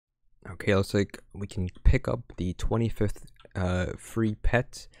Okay, looks like we can pick up the 25th free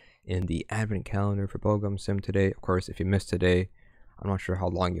pet in the advent calendar for Bubblegum Sim today. Of course, if you missed today, I'm not sure how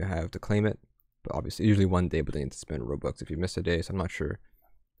long you have to claim it, but obviously usually one day, but then you have to spend Robux if you miss a day, so I'm not sure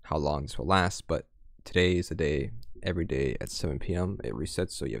how long this will last, but today is the day. Every day at 7 p.m. it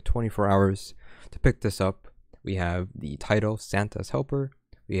resets, so you have 24 hours to pick this up. We have the title, Santa's Helper,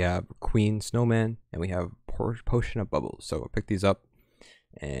 we have Queen Snowman, and we have Potion of Bubbles. So we'll pick these up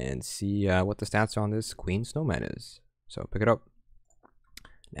and see what the stats on this Queen Snowman is. So pick it up.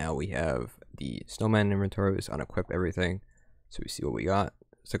 Now we have the Snowman inventory. Let's unequip everything so we see what we got.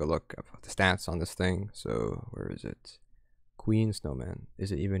 Let's take a look at the stats on this thing. So where is it? Queen Snowman.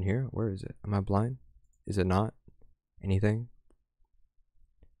 Is it even here? Where is it? Am I blind? Is it not? Anything?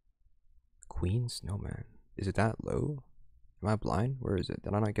 Queen Snowman. Is it that low? Am I blind? Where is it?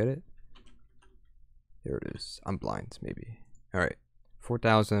 Did I not get it? There it is. I'm blind, maybe. Alright.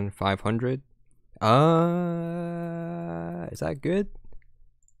 4,500. Is that good?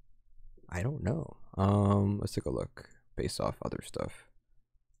 I don't know. Let's take a look based off other stuff.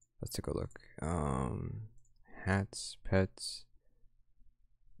 Let's take a look. Hats, pets.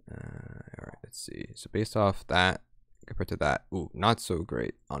 Alright, let's see. So based off that compared to that, ooh, not so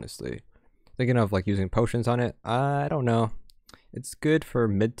great, honestly. Thinking of like using potions on it, I don't know. It's good for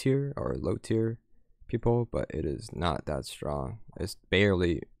mid-tier or low-tier people, but it is not that strong. It's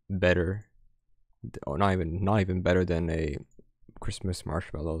barely better, or not even better than a Christmas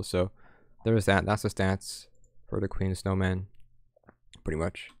marshmallow. So there's that. That's the stats for the Queen Snowman, pretty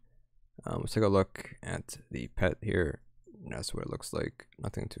much. Let's take a look at the pet here. That's what it looks like.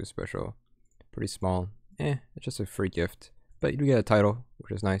 Nothing too special. Pretty small. It's just a free gift, but you do get a title,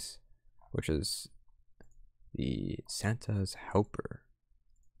 which is nice, which is the Santa's Helper.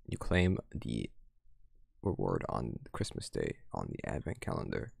 You claim the reward on Christmas Day on the advent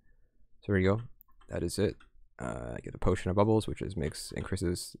calendar. So there you go. That is it. I get a Potion of Bubbles, which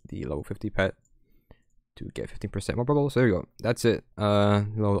increases the level 50 pet to get 15% more bubbles. So there you go. That's it.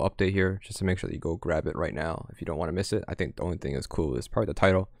 Little update here just to make sure that you go grab it right now if you don't want to miss it. I think the only thing that's cool is probably the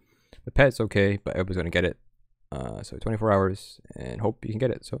title. The pet's okay, but everybody's gonna get it. So 24 hours and hope you can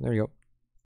get it. So there you go.